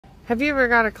Have you ever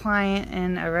got a client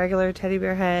in a regular teddy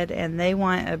bear head and they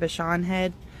want a Bichon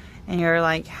head? And you're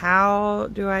like, how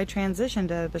do I transition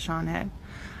to a Bichon head?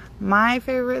 My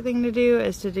favorite thing to do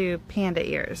is to do panda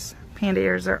ears. Panda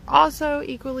ears are also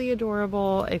equally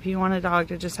adorable if you want a dog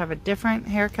to just have a different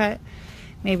haircut,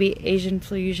 maybe Asian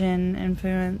fusion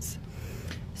influence.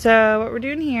 So what we're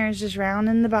doing here is just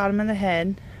rounding the bottom of the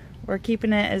head. We're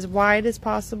keeping it as wide as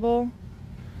possible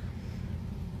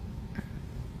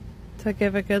to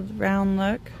give a good round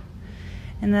look.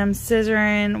 And then I'm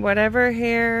scissoring whatever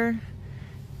hair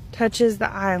touches the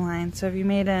eye line. So if you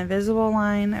made an invisible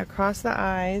line across the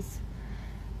eyes,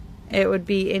 it would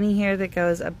be any hair that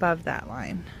goes above that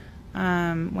line.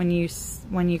 When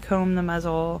you comb the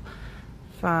muzzle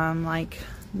from like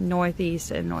northeast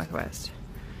and northwest.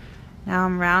 Now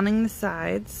I'm rounding the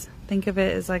sides. Think of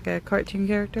it as like a cartoon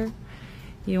character.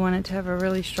 You want it to have a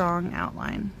really strong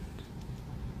outline.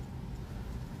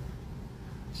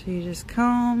 So you just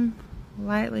comb,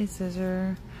 lightly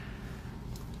scissor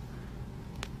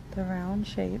the round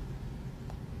shape.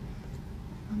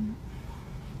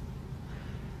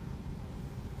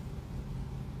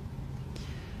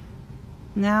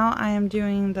 Now I am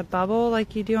doing the bubble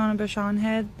like you do on a Bichon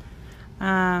head.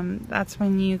 That's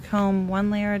when you comb one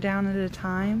layer down at a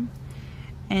time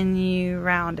and you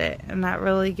round it, and that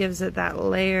really gives it that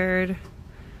layered,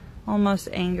 almost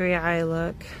angry eye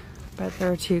look, but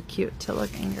they're too cute to look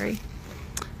angry.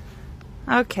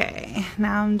 Okay,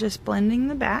 now I'm just blending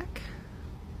the back.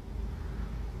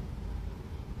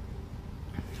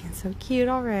 It's so cute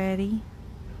already.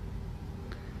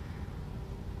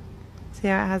 See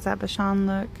how it has that Bichon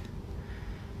look?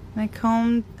 And I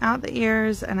comb out the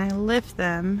ears and I lift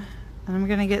them, and I'm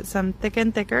gonna get some thick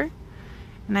and thicker,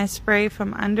 and I spray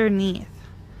from underneath.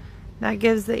 That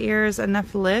gives the ears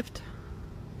enough lift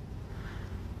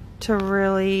to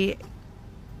really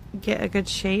get a good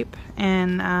shape.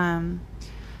 And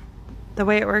the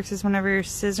way it works is whenever you're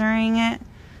scissoring it,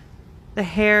 the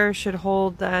hair should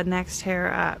hold the next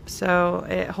hair up, so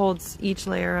it holds each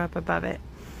layer up above it.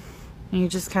 And you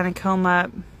just kind of comb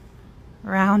up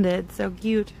around it. So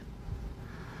cute.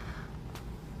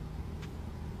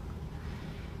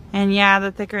 And yeah,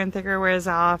 the thicker and thicker wears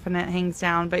off and it hangs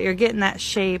down, but you're getting that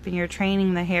shape and you're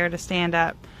training the hair to stand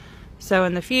up. So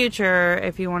in the future,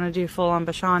 if you want to do full on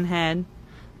Bichon head,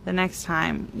 the next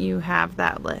time you have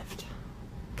that lift.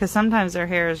 Because sometimes their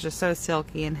hair is just so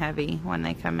silky and heavy when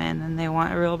they come in and they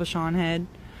want a real Bichon head.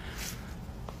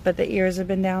 But the ears have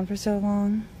been down for so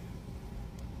long.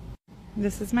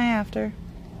 This is my after.